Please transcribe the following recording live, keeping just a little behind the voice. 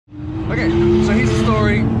Okay, so here's the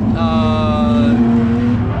story.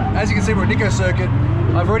 As you can see, we're at Nikko circuit.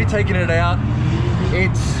 I've already taken it out.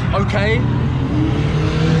 It's okay.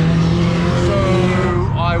 So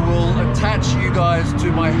I will attach you guys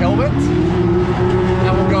to my helmet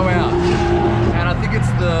and we'll go out. And I think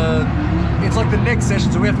it's like the next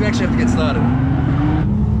session, so we actually have to get started.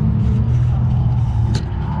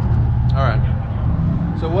 All right.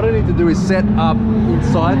 So what I need to do is set up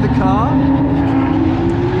inside the car.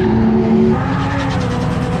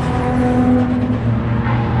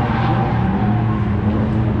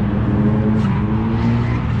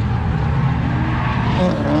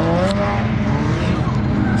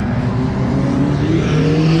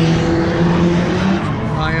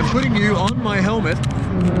 I am putting you on my helmet.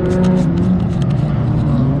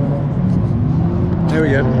 There we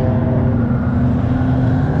go.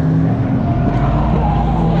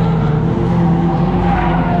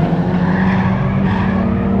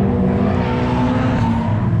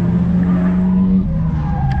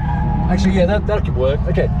 Actually, yeah, that could work.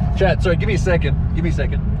 Okay, chat, sorry, give me a second. Give me a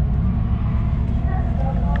second.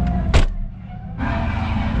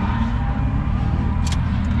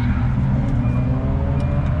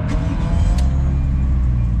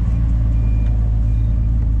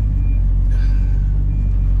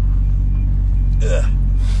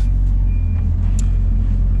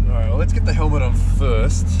 Alright, well, let's get the helmet on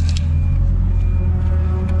first.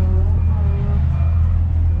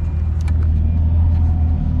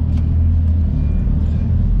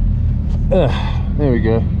 There we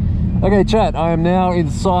go. Okay, chat, I am now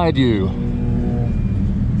inside you.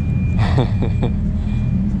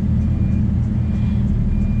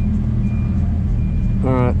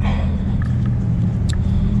 Alright.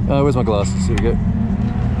 Where's my glasses? Here we go.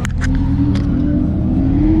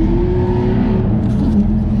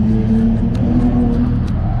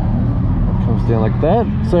 Comes down like that.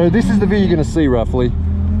 So this is the view you're going to see roughly.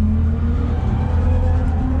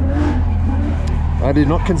 I did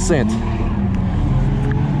not consent.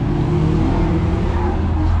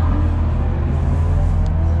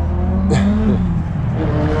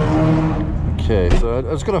 Okay, so I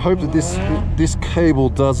just gotta hope that this cable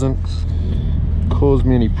doesn't cause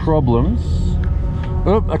me any problems.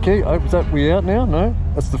 Oh, okay, is that we out now? No,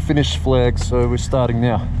 that's the finished flag, so we're starting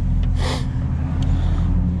now.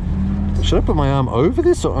 Should I put my arm over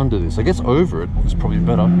this or under this? I guess over it is probably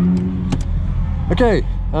better. Okay,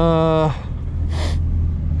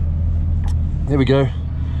 there we go.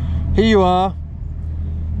 Here you are.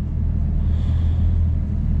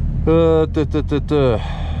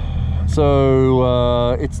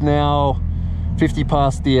 So it's now 50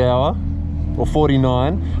 past the hour, or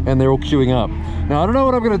 49, and they're all queuing up. Now I don't know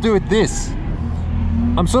what I'm going to do with this.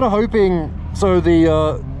 I'm sort of hoping, so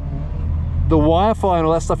the Wi-Fi and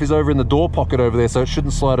all that stuff is over in the door pocket over there, so it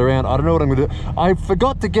shouldn't slide around. I don't know what I'm going to do. I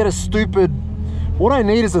forgot to get a stupid, what I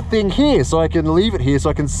need is a thing here, so I can leave it here so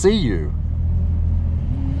I can see you.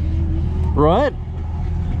 Right?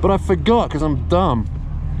 But I forgot, because I'm dumb.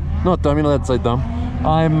 Not dumb, you're not allowed to say dumb.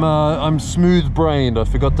 I'm smooth-brained. I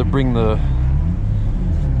forgot to bring the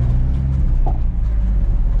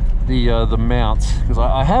mount, because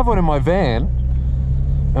I have one in my van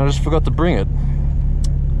and I just forgot to bring it.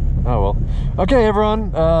 Oh well. Okay,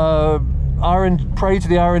 everyone. Pray to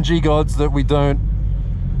the RNG gods that we don't,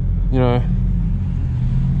 you know,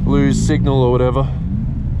 lose signal or whatever,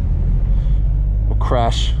 or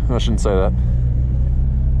crash. I shouldn't say that.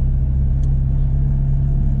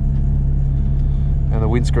 And the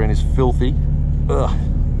windscreen is filthy. Ugh.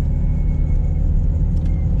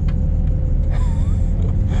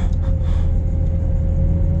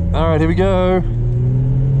 All right, here we go.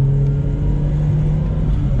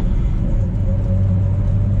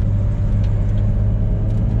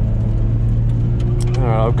 All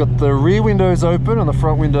right, I've got the rear windows open and the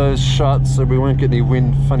front windows shut, so we won't get any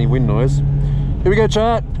funny wind noise. Here we go,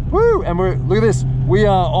 chat. Woo! And look at this. We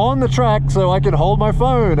are on the track, so I can hold my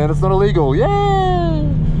phone and it's not illegal. Yay!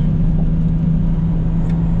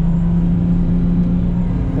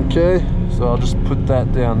 Okay, so I'll just put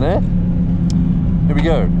that down there. Here we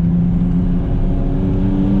go.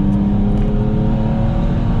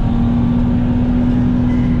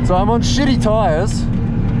 So I'm on shitty tires,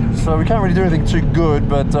 so we can't really do anything too good,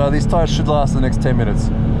 but these tires should last the next 10 minutes.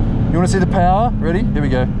 You want to see the power? Ready? Here we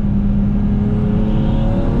go.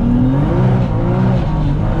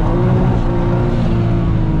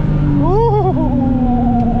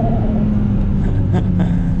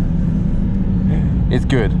 It's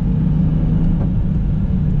good.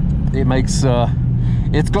 It makes,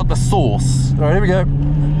 it's got the sauce. All right, here we go.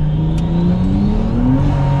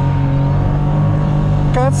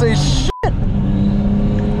 Can't see shit.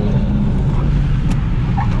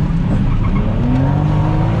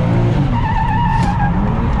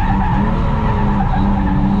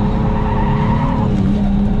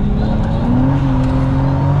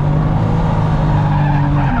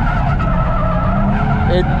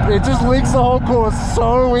 It just leaks the whole course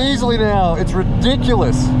so easily now. It's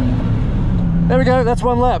ridiculous. There we go, that's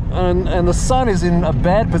one lap. And the sun is in a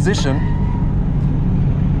bad position.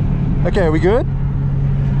 Okay, are we good?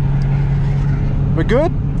 We're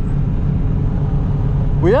good?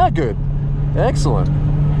 We are good. Excellent.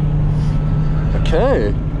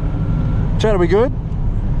 Okay. Chad, are we good?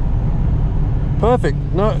 Perfect.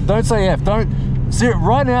 No, don't say F.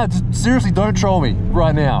 Right now, seriously, don't troll me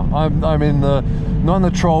right now. I'm in the not in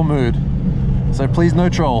the troll mood. So please, no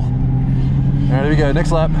troll. All right, here we go.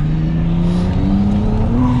 Next lap.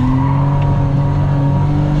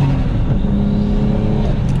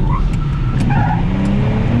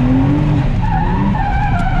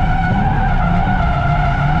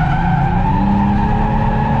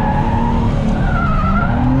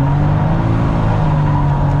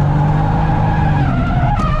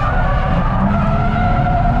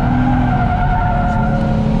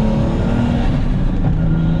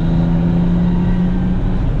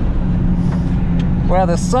 Wow,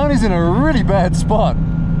 the sun is in a really bad spot.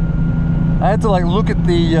 I had to like look at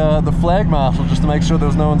the flag marshal just to make sure there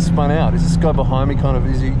was no one spun out. Is this guy behind me kind of,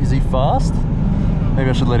 is he fast? Maybe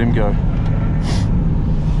I should let him go.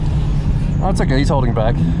 Oh, it's okay, he's holding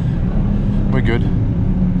back. We're good.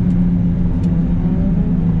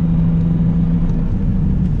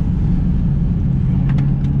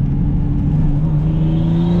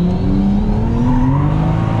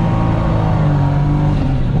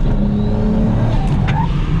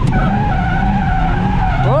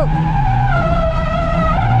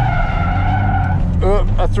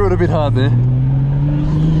 I threw it a bit hard there.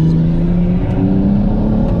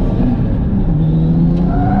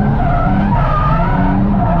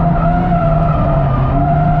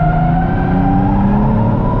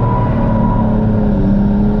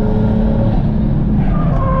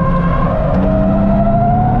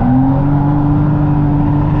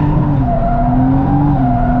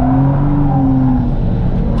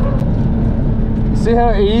 See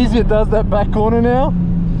how easy it does that back corner now?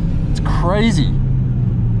 It's crazy.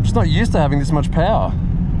 I'm just not used to having this much power.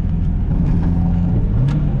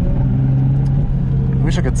 I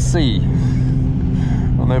wish I could see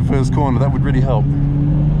on that first corner. That would really help.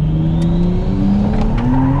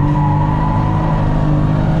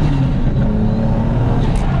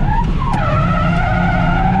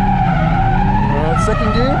 Alright,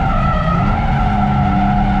 second gear.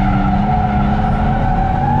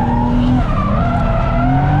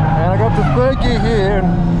 And I got to third gear here, and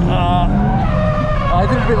I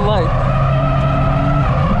did it a bit late.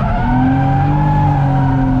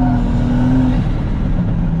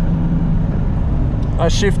 I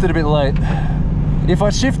shifted a bit late. If I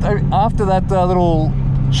shift after that little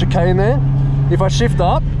chicane there, if I shift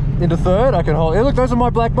up into third, I can hold. Hey, look, those are my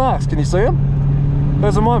black marks. Can you see them?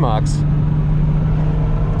 Those are my marks.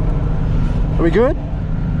 Are we good?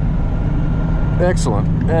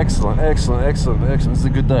 Excellent, excellent, excellent, excellent, excellent. This is a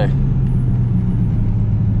good day.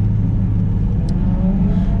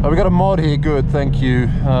 Oh, we got a mod here, good, thank you,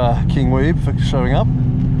 King Weeb, for showing up.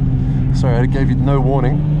 Sorry, I gave you no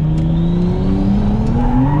warning.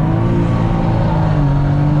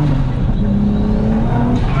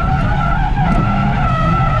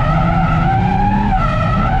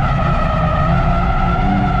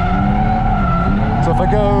 So if I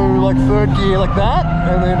go like third gear like that,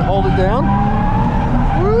 and then hold it down,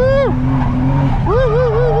 woo! Woo, woo,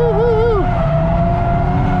 woo, woo, woo, woo.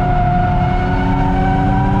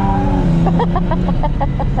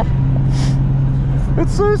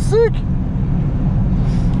 It's so sick.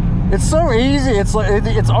 It's so easy. It's like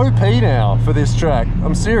it's OP now for this track.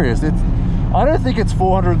 I'm serious. I don't think it's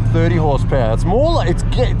 430 horsepower. It's more like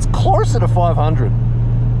it's closer to 500.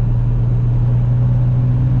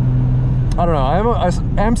 I don't know. I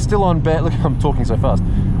am still on bad. Look, I'm talking so fast.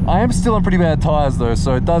 I am still on pretty bad tires though,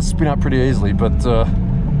 so it does spin up pretty easily. But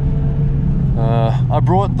I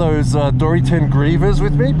brought those Dory 10 Grievers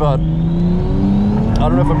with me, but I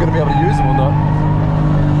don't know if I'm going to be able to use them or not.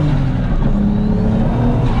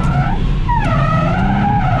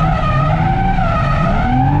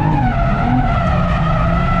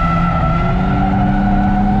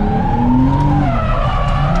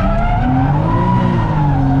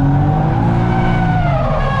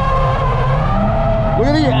 Look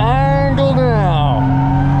at the angle now.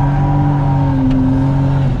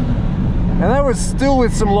 And that was still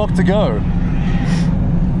with some lock to go.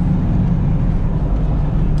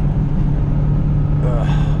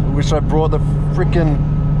 Wish I brought the frickin'.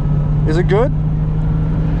 Is it good?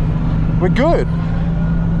 We're good.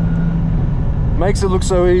 Makes it look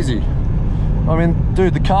so easy. I mean,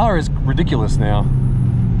 dude, the car is ridiculous now.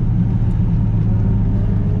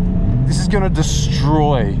 This is gonna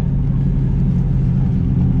destroy.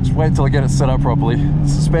 Just wait till I get it set up properly. The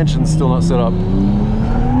suspension's still not set up.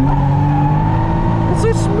 It's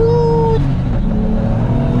so smooth.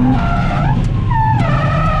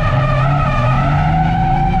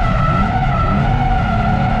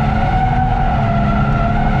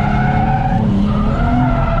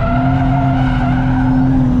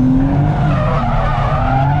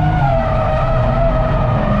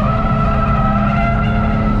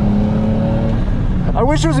 I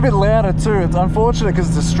wish it was a bit louder too. It's unfortunate because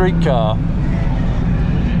it's a street car.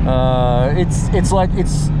 It's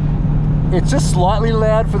just slightly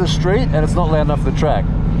loud for the street and it's not loud enough for the track.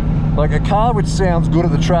 Like a car which sounds good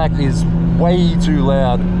at the track is way too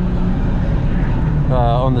loud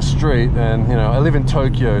on the street. And you know, I live in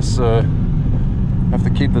Tokyo, so I have to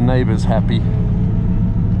keep the neighbors happy.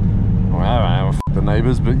 Well, I don't know, f the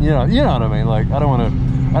neighbors, but you know what I mean. Like I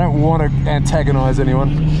don't want to antagonize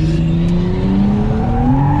anyone.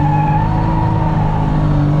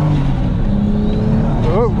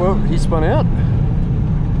 Oh, he spun out.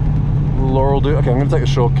 Laurel do. Okay, I'm going to take a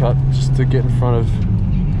shortcut just to get in front of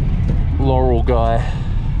Laurel guy.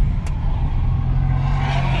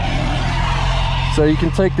 So you can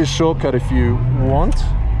take this shortcut if you want.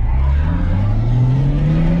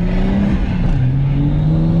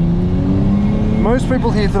 Most people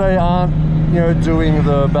here today aren't, you know, doing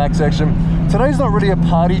the back section. Today's not really a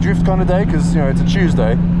party drift kind of day because, you know, it's a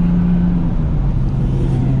Tuesday.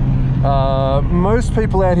 Most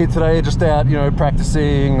people out here today are just out, you know,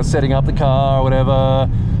 practicing, setting up the car or whatever.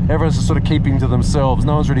 Everyone's just sort of keeping to themselves.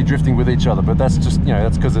 No one's really drifting with each other, but that's just, you know,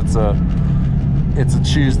 that's because it's a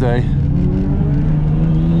Tuesday.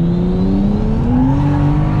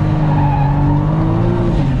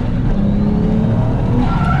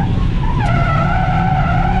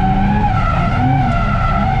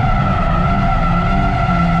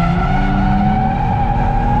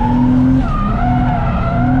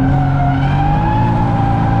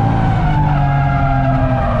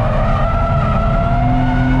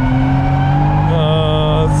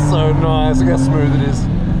 Look how smooth it is.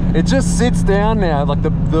 It just sits down now. Like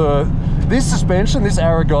this suspension, this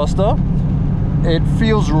Aragosta, it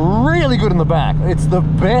feels really good in the back. It's the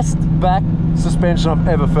best back suspension I've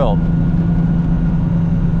ever felt.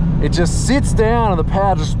 It just sits down and the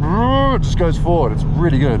power just goes forward. It's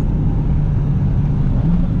really good.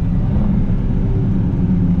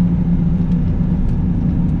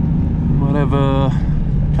 Might have a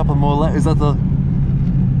couple more. Is that the?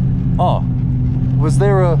 Oh, was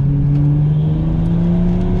there a?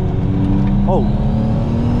 Oh,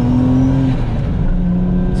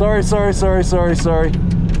 sorry.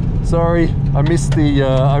 I missed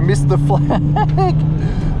the flag.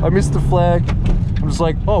 I missed the flag. I'm just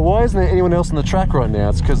like, oh, why isn't there anyone else on the track right now?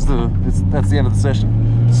 It's because that's the end of the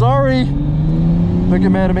session. Sorry, don't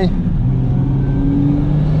get mad at me.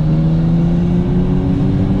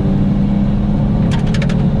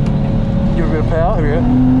 Give it a bit of power. Here we go.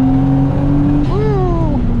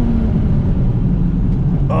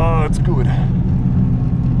 Oh, it's good.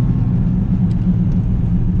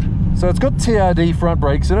 So it's got TRD front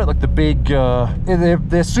brakes in it, like the big,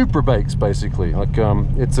 they're super brakes basically. Like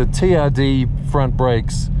it's a TRD front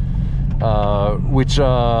brakes, which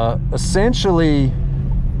are essentially.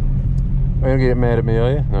 Are you gonna get mad at me?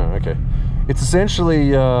 Are you? No, okay. It's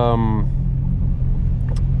essentially, how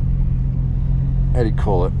do you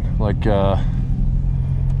call it? Like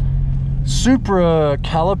Supra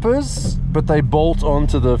calipers, but they bolt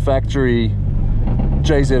onto the factory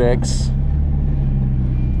JZX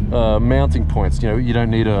mounting points. You know, you don't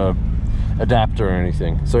need a adapter or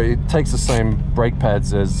anything. So it takes the same brake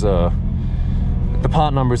pads as the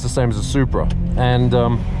part number is the same as a Supra. And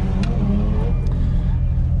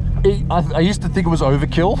I used to think it was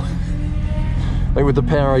overkill, like with the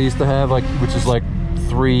power I used to have, like which is like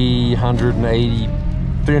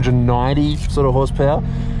 390 sort of horsepower.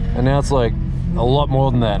 And now it's like a lot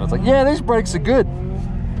more than that. And it's like, yeah, these brakes are good.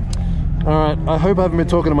 All right, I hope I haven't been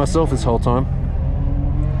talking to myself this whole time.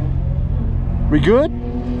 We good?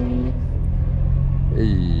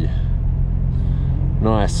 Hey.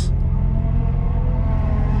 Nice.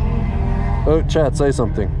 Oh, chat, say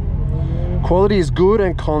something. Quality is good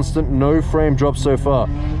and constant, no frame drops so far.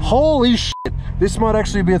 Holy shit, this might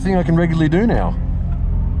actually be a thing I can regularly do now.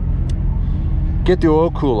 Get the oil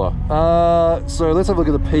cooler. So let's have a look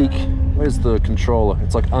at the peak. Where's the controller?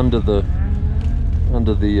 It's like under the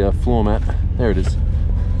floor mat. There it is.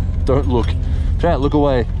 Don't look. Chat, look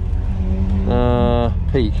away.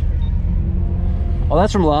 Peak. Oh,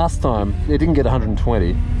 that's from last time. It didn't get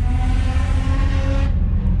 120.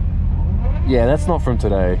 Yeah, that's not from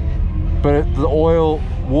today. But the oil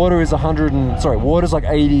water is water's like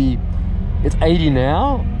 80. It's 80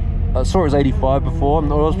 now. I saw it was 85 before. I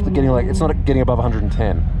was getting like, it's not getting above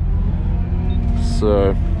 110.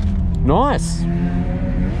 So nice.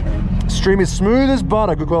 Stream is smooth as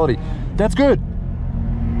butter, good quality. That's good.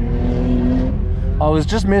 I was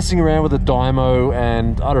just messing around with the dymo,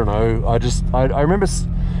 and I don't know, I remember,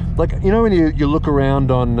 like, you know when you look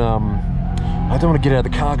around on, I don't want to get out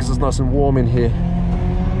of the car because it's nice and warm in here.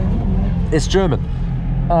 It's German.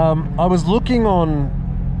 I was looking on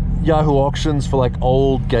Yahoo Auctions for like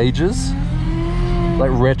old gauges,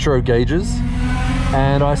 like retro gauges,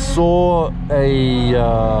 and I saw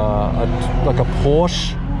like a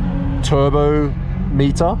Porsche turbo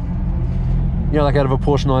meter, you know, like out of a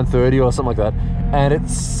Porsche 930 or something like that, and it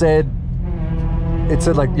said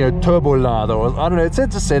like, you know, turbo lad, or I don't know, it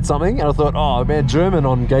just said something, and I thought, oh man, German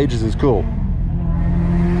on gauges is cool.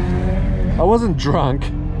 I wasn't drunk.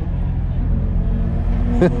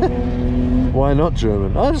 Why not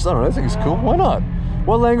German? I don't know, I think it's cool. Why not?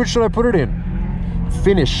 What language should I put it in?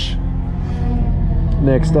 Finnish.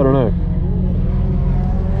 Next, I don't know.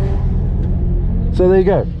 So there you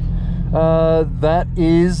go. That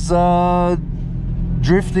is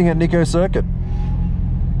drifting at Nikko Circuit.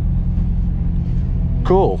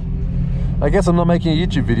 Cool. I guess I'm not making a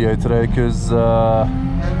YouTube video today because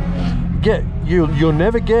you'll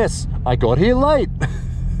never guess, I got here late.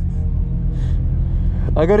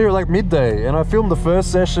 I got here at like midday, and I filmed the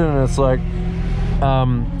first session, and it's like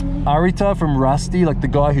Arita from Rusty, like the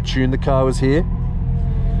guy who tuned the car, was here.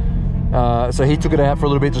 So he took it out for a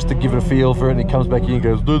little bit just to give it a feel for it, and he comes back in and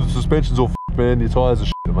goes, dude, the suspension's all f***ed, man, your tyres are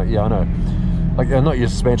shit. I'm like, yeah, I know. Like, not your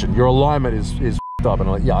suspension, your alignment is f***ed up. And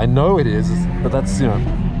I'm like, yeah, I know it is, but that's, you know,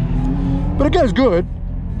 but it goes good.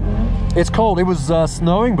 It's cold. It was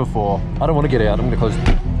snowing before. I don't want to get out. I'm going to close.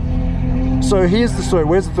 So here's the story.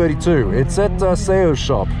 Where's the 32? It's at Seo's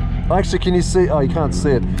shop. Actually, can you see? Oh, you can't see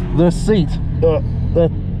it. The seat.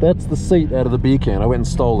 That's the seat out of the beer can. I went and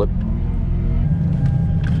stole it.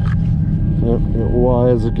 Yep,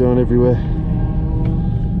 wires are going everywhere.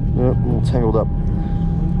 Yep, all tangled up.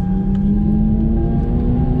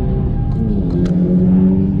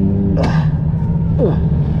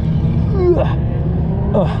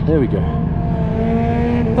 There we go.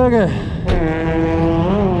 Okay.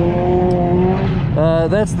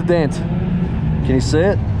 That's the dent. Can you see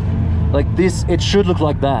it? Like this, it should look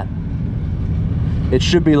like that. It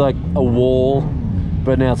should be like a wall,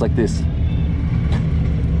 but now it's like this.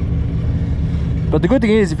 But the good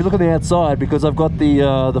thing is, if you look on the outside, because I've got the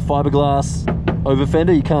fiberglass over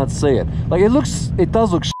fender, you can't see it. Like it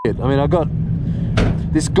does look shit. I mean, I got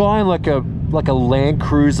this guy in like a Land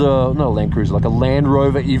Cruiser, not a Land Cruiser, like a Land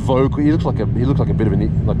Rover Evoque. He looks like a bit of a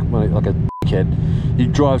dickhead. He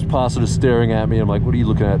drives past, sort of staring at me. I'm like, what are you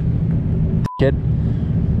looking at, dickhead?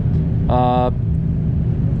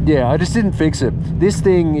 Yeah, I just didn't fix it. This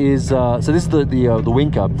thing is so this is the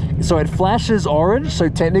winker. So it flashes orange. So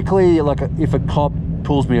technically, like if a cop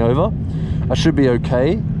pulls me over, I should be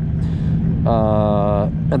okay.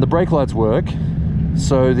 And the brake lights work.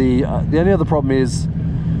 So the only other problem is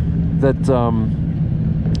that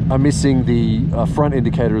I'm missing the front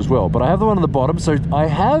indicator as well. But I have the one on the bottom. So I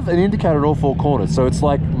have an indicator in all four corners. So it's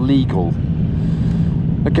like legal.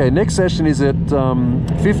 Okay, next session is at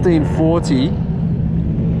 15:40.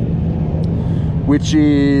 Which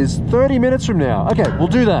is 30 minutes from now. Okay, we'll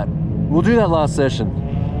do that. We'll do that last session.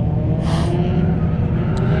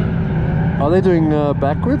 Are they doing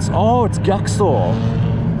backwards? Oh, it's Gaxor.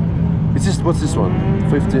 It's just, what's this one?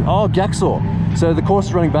 15. Oh, Gaxor. So the course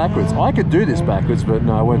is running backwards. I could do this backwards, but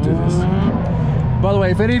no, I won't do this. By the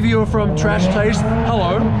way, if any of you are from Trash Taste,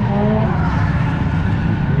 hello.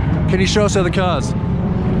 Can you show us other cars?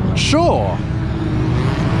 Sure.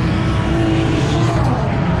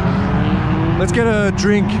 Let's get a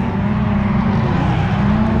drink.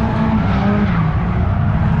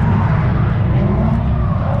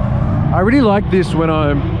 I really like this when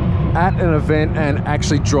I'm at an event and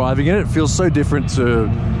actually driving in it. It feels so different to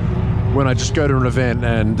when I just go to an event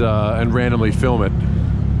and randomly film it.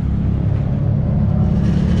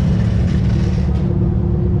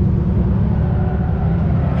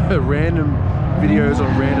 Random videos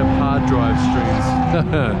on random hard drive streams.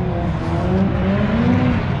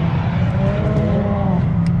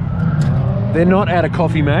 They're not out of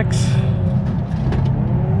Coffee Max,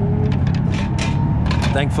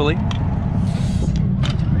 thankfully.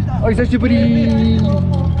 Oh, it's buddy.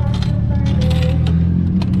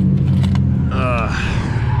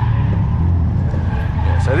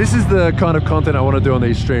 So this is the kind of content I want to do on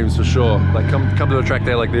these streams for sure. Like come to a track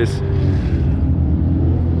day like this.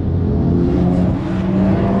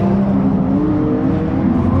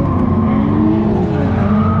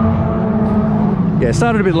 Yeah,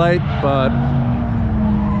 started a bit late, but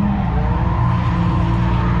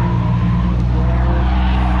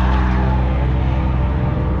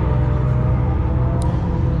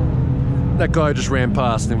that guy just ran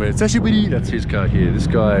past and went, that's his car here. This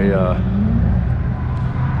guy,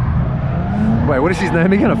 wait, what is his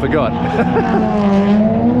name again? I forgot.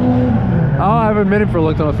 Oh, I haven't met him for a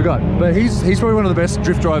long time, I forgot. But he's probably one of the best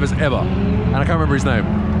drift drivers ever. And I can't remember his name.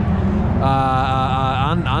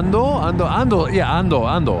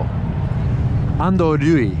 Ando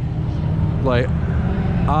Rui. Like,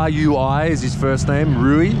 R-U-I is his first name,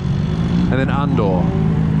 Rui. And then Andor.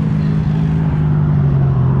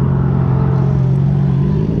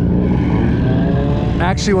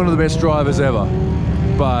 Actually one of the best drivers ever.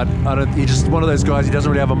 But he's just one of those guys, he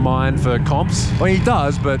doesn't really have a mind for comps. Well, he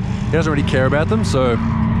does, but he doesn't really care about them, so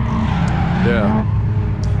yeah.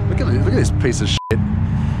 Look at this piece of shit.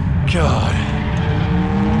 God.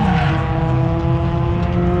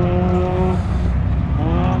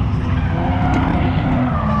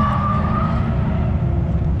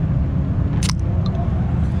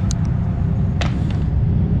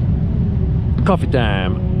 Coffee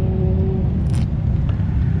time.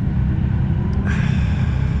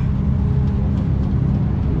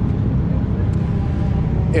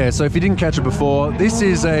 Yeah, so if you didn't catch it before, this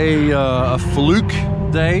is a fluke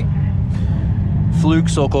day, fluke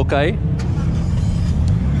sokokai,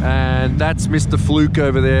 and that's Mr. Fluke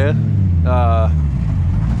over there.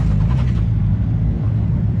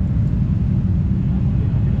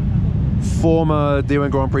 Former D1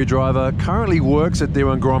 Grand Prix driver, currently works at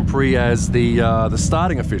D1 Grand Prix as the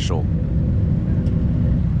starting official.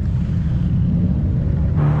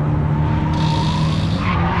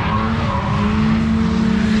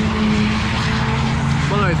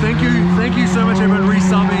 Thank you so much everyone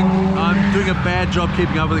resubbing. I'm doing a bad job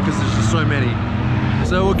keeping up with it because there's just so many.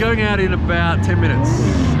 So we're going out in about 10 minutes,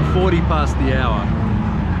 40 past the hour.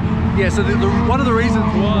 Yeah, so one of the reasons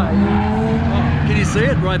why, oh, can you see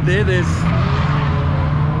it right there?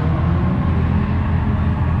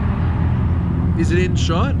 Is it in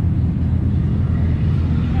shot?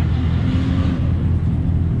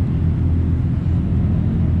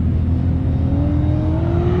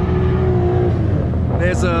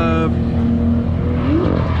 There's a,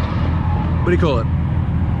 what do you call it?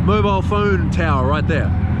 Mobile phone tower right there.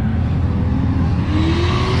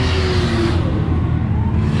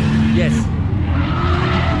 Yes.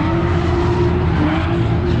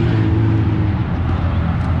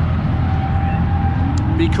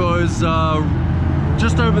 Because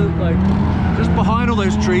just over, like, just behind all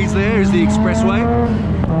those trees there is the expressway.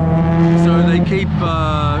 So they keep, you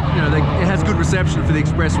know, it has good reception for the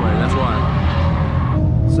expressway, that's why.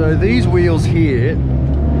 So these wheels here,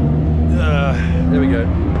 there we go.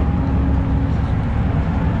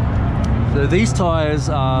 So these tires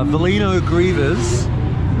are Velino Grievers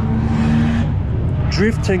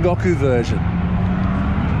Drift Tengoku version.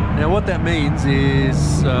 Now what that means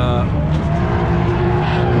is,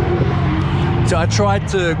 so I tried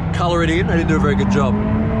to color it in, I didn't do a very good job.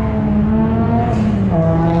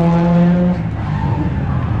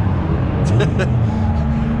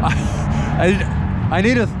 I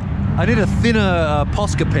need a thinner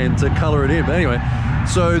Posca pen to color it in, but anyway.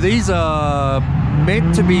 So these are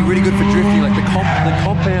meant to be really good for drifting. Like the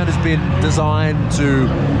compound has been designed to,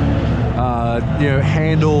 you know,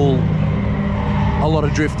 handle a lot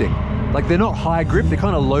of drifting. Like they're not high grip, they're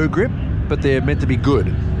kind of low grip, but they're meant to be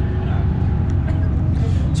good.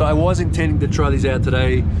 So I was intending to try these out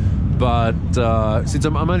today, but since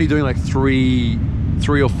I'm only doing like three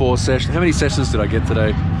or four sessions. How many sessions did I get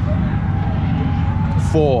today?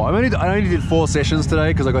 4. I only did 4 sessions today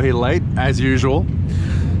because I got here late, as usual.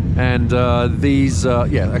 And these,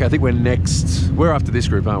 yeah, okay, I think we're after this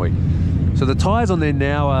group, aren't we? So the tires on there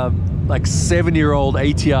now are like 7-year-old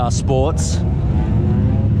ATR Sports.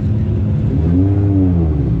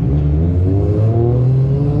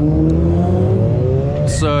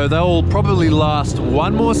 So they'll probably last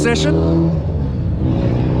 1 more session.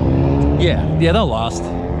 Yeah, they'll last.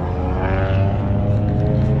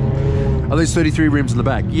 Oh, there's 33 rims in the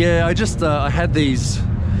back. Yeah, I had these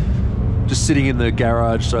just sitting in the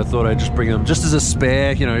garage, so I thought I'd just bring them just as a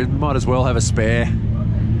spare. You know, might as well have a spare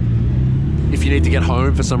if you need to get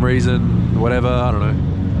home for some reason, whatever, I don't know.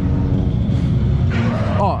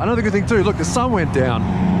 Oh, another good thing too, look, the sun went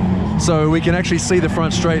down, so we can actually see the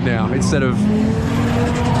front straight now instead of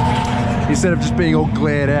just being all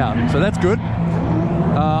glared out. So that's good.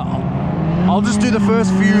 I'll just do the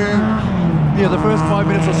first few, yeah, the first 5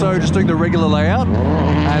 minutes or so, just doing the regular layout,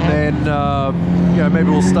 and then, you know, maybe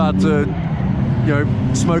we'll start to, you know,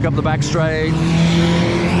 smoke up the back straight,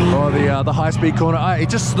 or the high-speed corner. It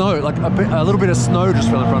just snowed, like a little bit of snow just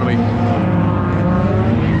fell in front of me.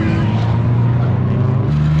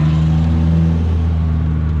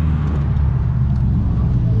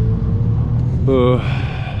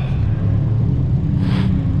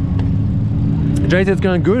 JZ's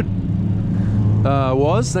going good.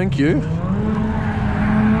 Thank you.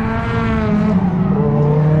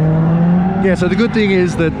 Yeah, so the good thing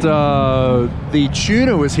is that the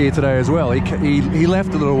tuner was here today as well. He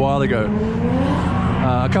left a little while ago.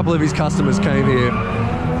 A couple of his customers came here,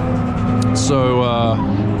 so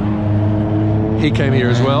he came here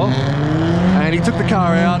as well, and he took the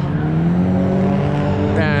car out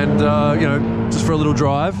and you know, just for a little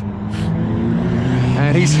drive,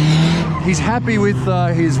 and he's happy with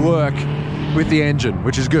his work with the engine,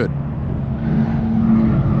 which is good.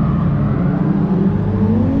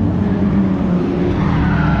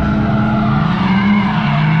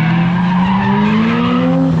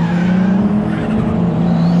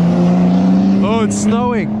 It's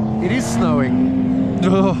snowing. It is snowing.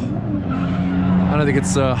 Ugh. I don't think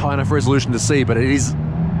it's high enough resolution to see, but it is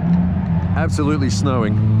absolutely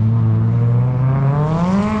snowing.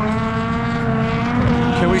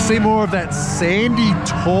 Can we see more of that sandy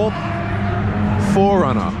taupe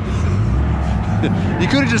 4Runner? You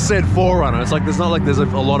could have just said 4Runner. It's like there's not like there's a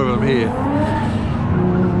lot of them here.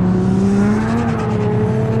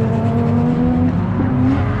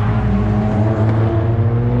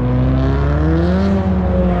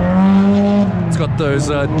 Got those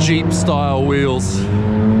Jeep style wheels.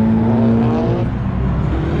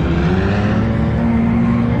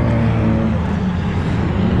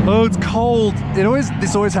 Oh, it's cold.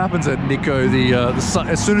 This always happens at Nikko. The sun,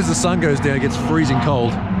 as soon as the sun goes down, it gets freezing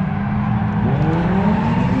cold.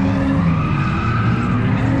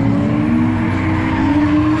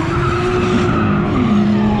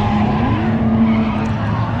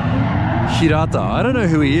 Hirata. I don't know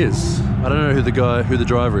who he is. I don't know who the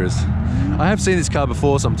driver is. I have seen this car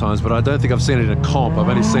before sometimes, but I don't think I've seen it in a comp. I've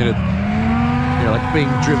only seen it, you know, like being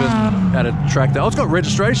driven at a track. Oh, it's got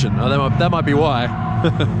registration. Oh, that might be why.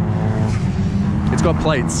 It's got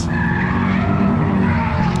plates.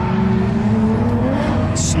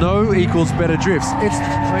 Snow equals better drifts. It's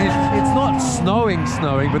not snowing,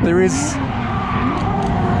 but there is.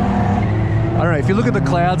 I don't know. If you look at the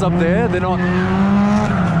clouds up there, they're not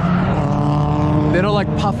like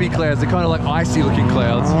puffy clouds. They're kind of like icy looking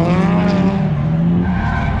clouds.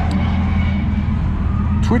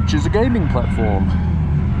 Twitch is a gaming platform.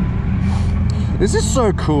 This is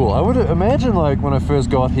so cool. I would imagine, like, when I first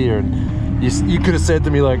got here and you could have said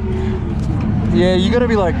to me, like, yeah, you gotta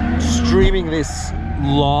be like streaming this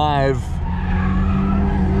live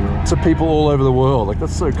to people all over the world. Like,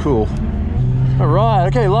 that's so cool. All right,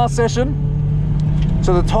 okay, last session.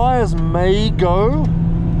 So the tires may go.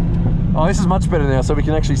 Oh, this is much better now, so we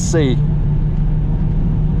can actually see.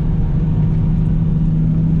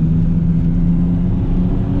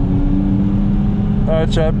 Alright,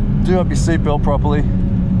 chap, do up your seatbelt properly.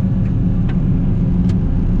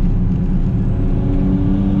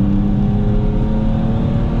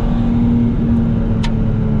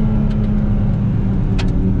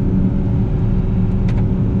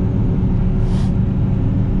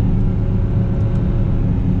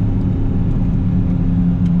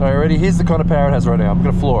 Alright, ready? Here's the kind of power it has right now. I'm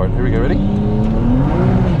gonna floor it. Here we go, ready?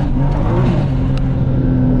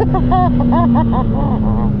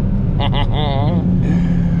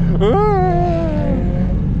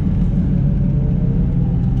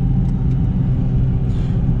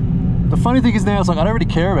 The funny thing is now, it's like I don't really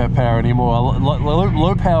care about power anymore.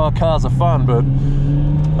 Low power cars are fun, but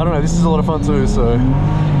I don't know, this is a lot of fun too, so.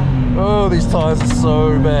 Oh, these tires are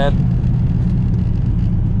so bad.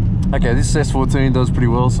 Okay, this S14 does pretty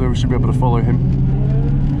well, so we should be able to follow him.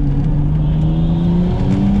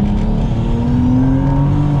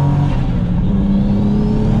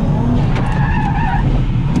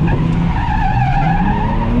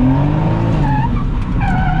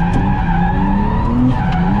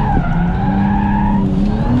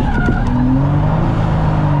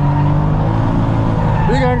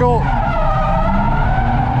 Big angle.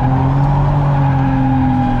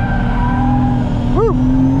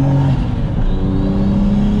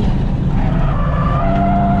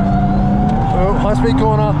 High-speed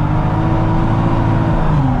corner.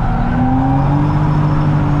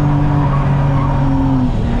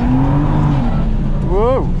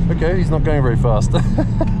 Whoa, okay, he's not going very fast.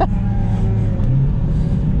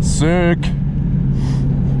 Sick.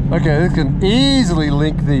 Okay, this can easily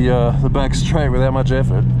link the back straight without much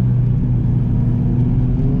effort.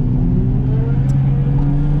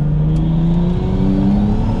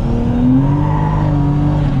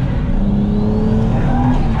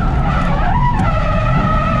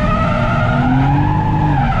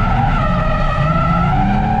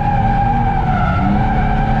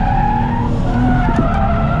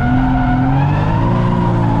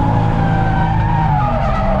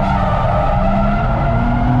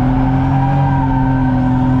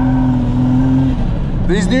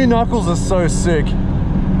 These new knuckles are so sick.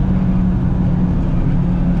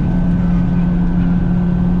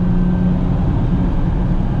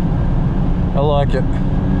 I like it.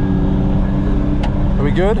 Are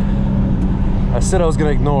we good? I said I was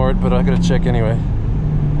gonna ignore it, but I gotta check anyway.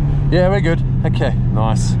 Yeah, we're good. Okay,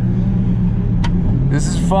 nice. This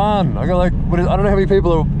is fun. I got like, I don't know how many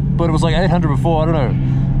people are, but it was like 800 before, I don't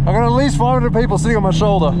know. I got at least 500 people sitting on my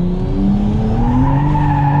shoulder.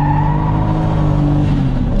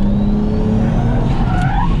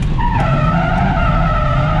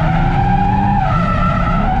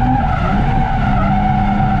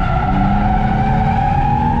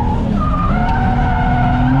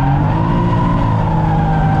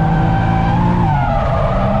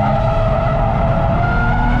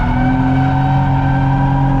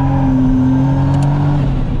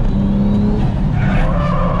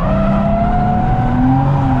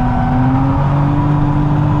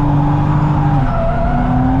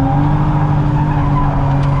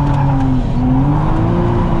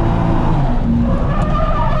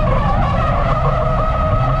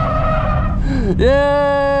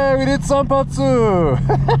 Yeah, we did Sanpatsu!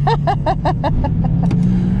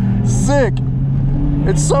 Sick!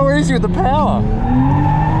 It's so easy with the power.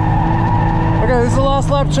 Okay, this is the last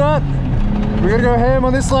lap, chat. We're gonna go ham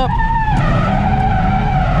on this lap.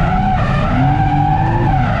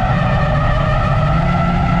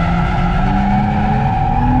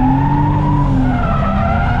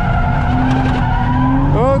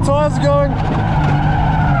 Oh, the tires are going.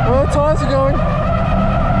 Oh, the tires are going.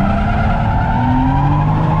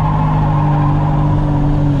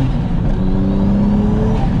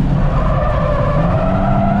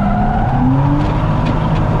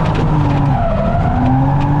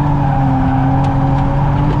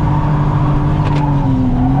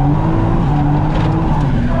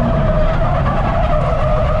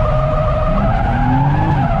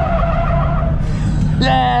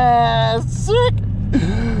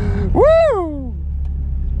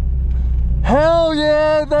 Hell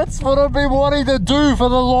yeah, that's what I've been wanting to do for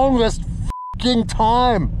the longest f***ing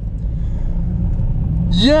time.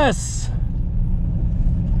 Yes.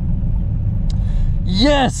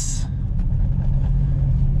 Yes.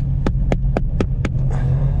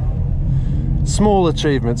 Small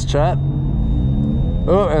achievements, chat.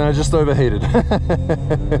 Oh, and I just overheated.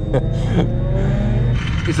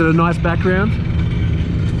 Is it a nice background?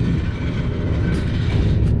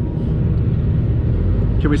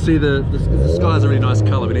 Can we see the sky's a really nice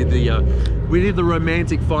color. We need the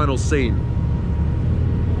romantic final scene.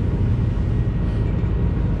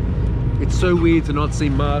 It's so weird to not see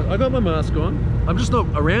mask. I got my mask on. I'm just not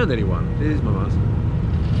around anyone. There's my mask.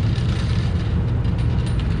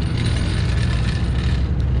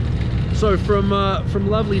 So from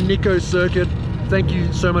lovely Nikko circuit, thank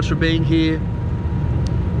you so much for being here.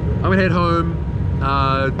 I'm gonna head home,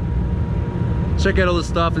 check out all the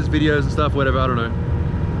stuff, there's videos and stuff, whatever, I don't know.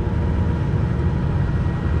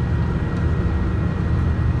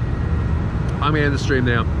 I'm gonna end the stream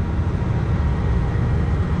now.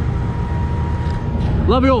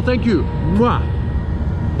 Love you all, thank you. Mwah.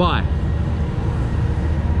 Bye.